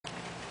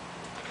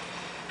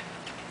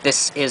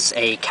This is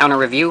a counter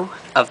review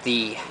of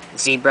the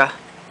Zebra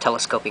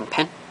telescoping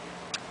pen.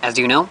 As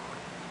you know,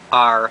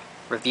 our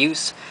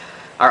reviews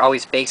are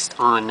always based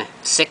on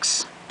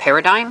 6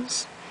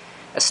 paradigms: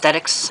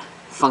 aesthetics,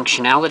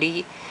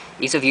 functionality,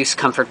 ease of use,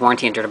 comfort,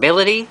 warranty, and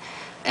durability,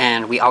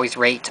 and we always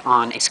rate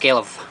on a scale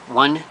of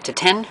 1 to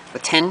 10,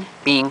 with 10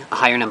 being a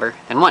higher number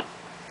than 1.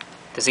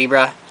 The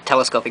Zebra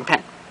telescoping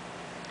pen.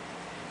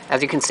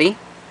 As you can see,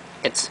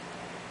 it's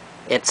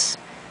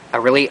a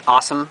really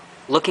awesome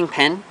looking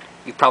pen.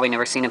 You've probably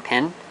never seen a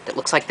pen that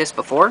looks like this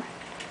before.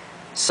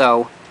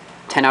 So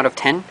 10 out of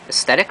 10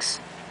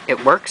 aesthetics.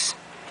 It works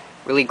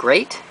really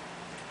great.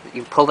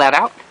 You pull that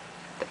out,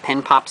 the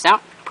pen pops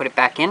out, put it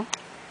back in.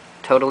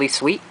 Totally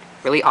sweet,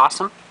 really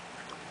awesome.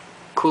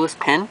 Coolest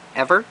pen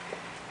ever.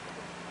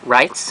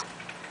 Writes.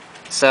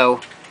 So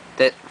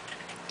the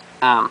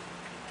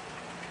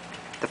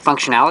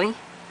functionality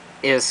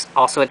is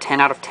also a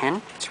 10 out of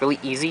 10. It's really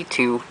easy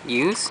to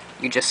use.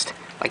 You just,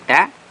 like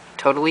that,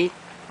 totally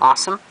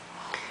awesome.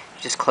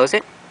 You just close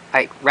it.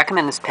 I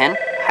recommend this pen,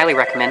 highly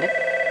recommend it.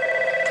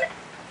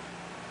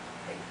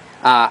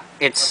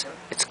 It's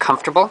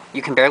comfortable.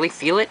 You can barely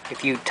feel it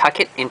if you tuck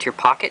it into your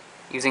pocket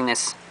using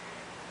this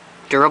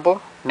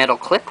durable metal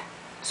clip.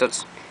 So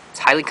it's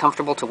highly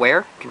comfortable to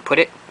wear. You can put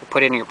it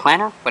in your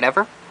planner,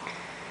 whatever.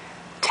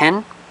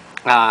 10,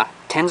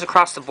 10s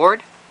across the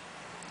board.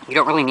 You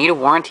don't really need a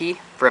warranty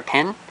for a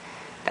pen.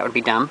 That would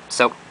be dumb.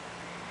 So,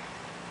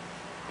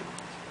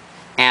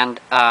 and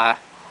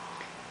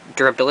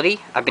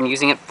durability, I've been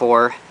using it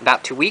for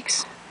about 2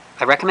 weeks.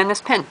 I recommend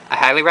this pen. I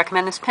highly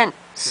recommend this pen.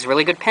 This is a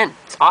really good pen.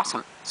 It's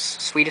awesome. It's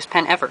the sweetest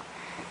pen ever.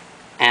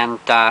 And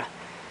I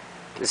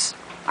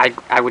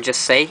would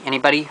just say,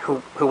 anybody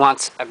who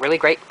wants a really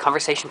great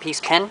conversation piece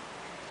pen,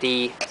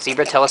 the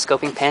Zebra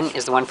telescoping pen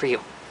is the one for you.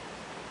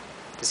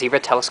 The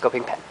Zebra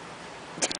telescoping pen.